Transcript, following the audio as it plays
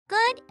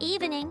Good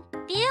evening,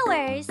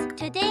 viewers!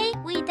 Today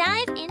we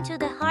dive into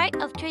the heart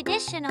of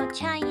traditional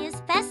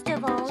Chinese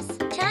festivals.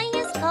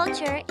 Chinese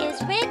culture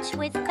is rich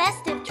with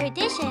festive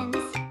traditions,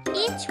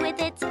 each with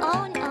its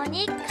own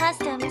unique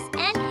customs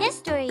and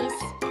histories.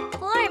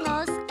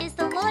 Foremost is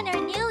the Lunar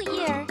New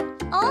Year,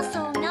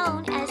 also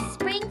known as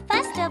Spring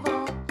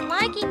Festival,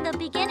 marking the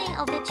beginning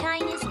of the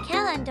Chinese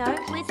calendar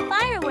with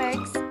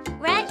fireworks,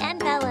 red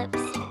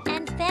envelopes,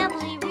 and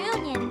family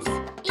reunions.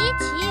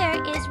 Each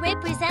year is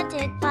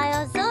represented by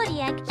a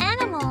zodiac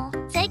animal,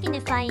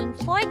 signifying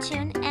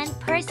fortune and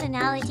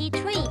personality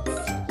traits.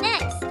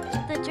 Next,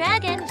 the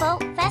Dragon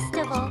Boat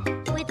Festival,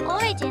 with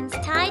origins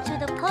tied to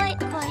the poet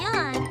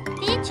Koyan,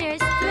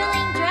 features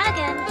thrilling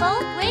dragon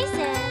boat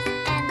races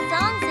and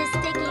Zongzi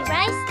sticky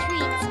rice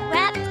treats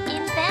wrapped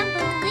in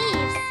bamboo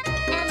leaves.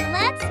 And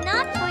let's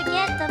not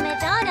forget the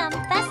Medodam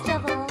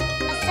Festival,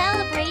 a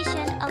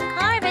celebration of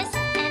harvest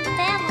and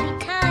family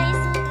ties,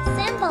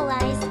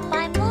 symbolized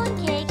by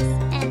mooncakes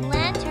and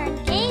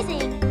lantern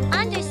gazing.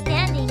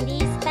 Understanding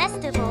these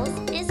festivals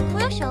is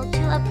crucial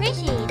to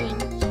appreciating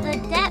the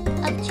depth